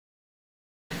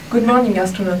Good morning,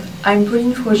 astronaut. I'm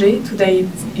Pauline Froger. Today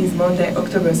is Monday,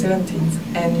 October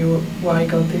 17th, and your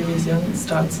Warrigal Television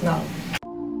starts now.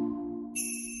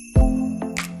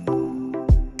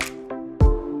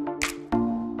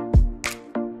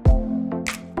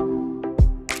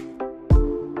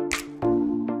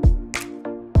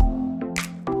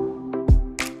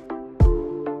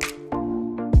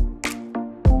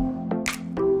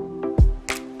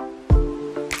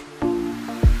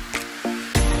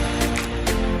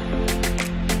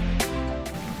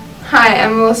 Hi,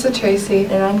 I'm Melissa Tracy.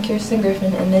 And I'm Kirsten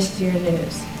Griffin, and this is your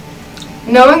news.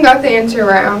 No one got the answer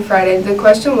right on Friday. The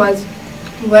question was,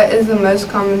 what is the most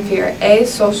common fear? A,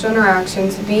 social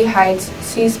interactions, B, heights,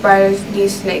 C, spiders, D,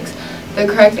 snakes. The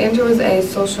correct answer was A,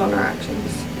 social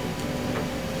interactions.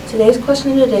 Today's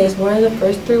question of the day is, what are the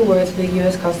first three words of the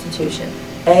U.S. Constitution?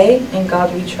 A, in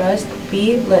God we trust.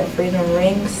 B, let freedom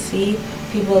ring. C,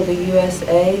 people of the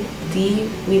USA. D,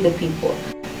 we the people.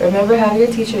 Remember, have your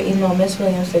teacher email Miss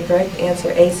Williams the correct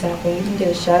answer ASAP, and you can get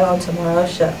a shout out on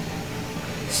tomorrow's show.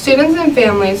 Students and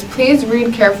families, please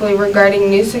read carefully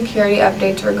regarding new security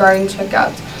updates regarding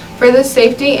checkouts. For the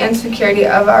safety and security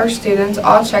of our students,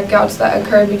 all checkouts that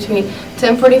occur between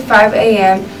 10:45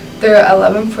 a.m. through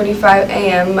 11:45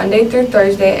 a.m. Monday through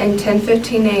Thursday and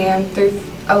 10:15 a.m. through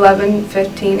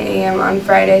 11:15 a.m. on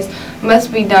Fridays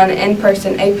must be done in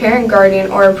person. A parent,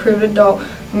 guardian, or approved adult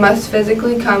must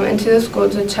physically come into the school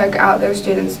to check out their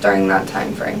students during that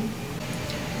time frame.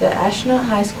 The Astronaut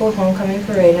High School Homecoming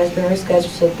Parade has been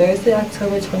rescheduled to Thursday,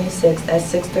 October 26th at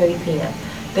 6:30 p.m.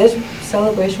 This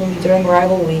celebration will be during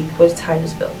Rival Week with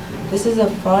Titusville. This is a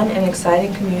fun and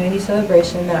exciting community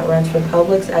celebration that runs from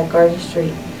Publix at Garden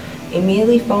Street.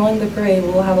 Immediately following the parade,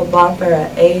 we will have a bonfire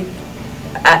at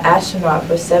Astronaut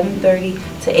from 7:30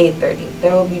 to 8:30.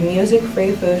 There will be music,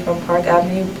 free food from Park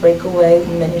Avenue Breakaway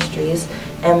Ministries,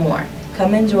 and more.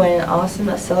 Come and join an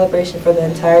awesome celebration for the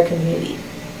entire community.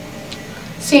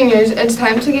 Seniors, it's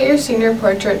time to get your senior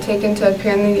portrait taken to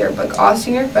appear in the yearbook. All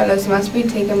senior photos must be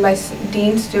taken by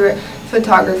Dean Stewart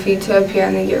Photography to appear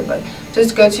in the yearbook.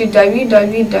 Just go to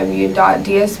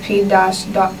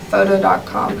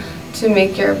www.dsp-photo.com to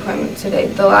make your appointment today.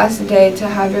 The last day to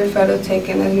have your photo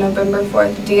taken is November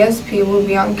 4th. DSP will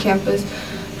be on campus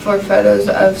for photos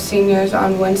of seniors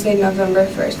on Wednesday, November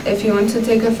 1st. If you want to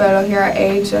take a photo here at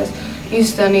AHS, you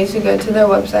still need to go to their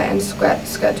website and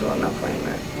schedule an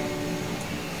appointment.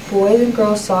 Boys and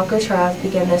girls soccer trials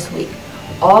begin this week.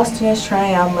 All students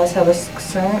trying out must have a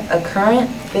current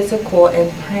physical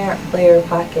and parent player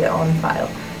packet on file.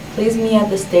 Please meet at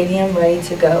the stadium ready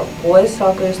to go. Boys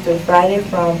soccer is through Friday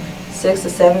from 6 to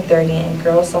 7:30 and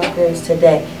girls soccer is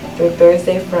today through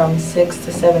Thursday from 6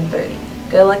 to 7:30.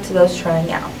 Good luck to those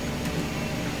trying out.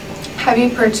 Have you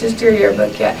purchased your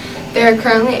yearbook yet? They are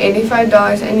currently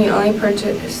 $85 and you only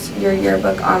purchase your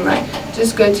yearbook online.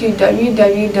 Just go to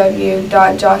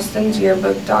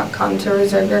www.jostensyearbook.com to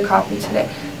reserve your copy today.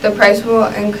 The price will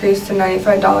increase to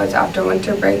 $95 after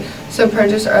winter break, so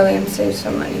purchase early and save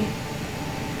some money.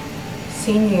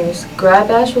 Seniors, Grad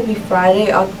Bash will be Friday,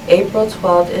 April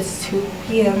 12th. It's 2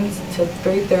 p.m. to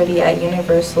 3:30 at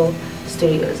Universal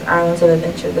Studios, Islands of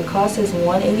Adventure. The cost is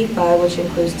 $185, which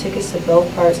includes tickets to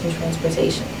both parks and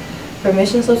transportation.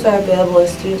 Permission slips are available in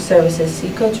student services.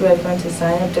 See Coach Redfern to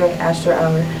sign up during Astro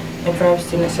Hour and from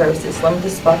student services.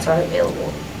 Limited spots are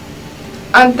available.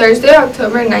 On Thursday,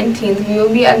 October 19th, we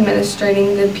will be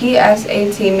administering the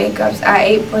PSAT makeups at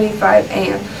 8:45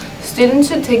 a.m. Students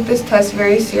should take this test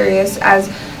very serious, as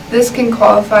this can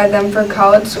qualify them for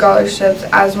college scholarships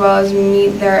as well as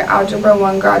meet their Algebra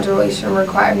 1 graduation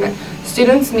requirement.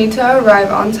 Students need to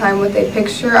arrive on time with a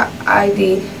picture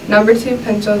ID, number 2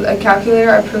 pencils, a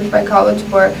calculator approved by College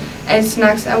Board, and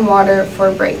snacks and water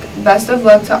for break. Best of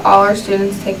luck to all our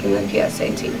students taking the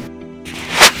PSAT.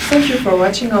 Thank you for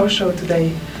watching our show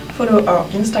today. Follow our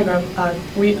Instagram at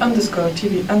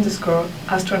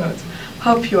we_TV_astronaut.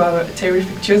 Hope you have a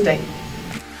terrific Tuesday.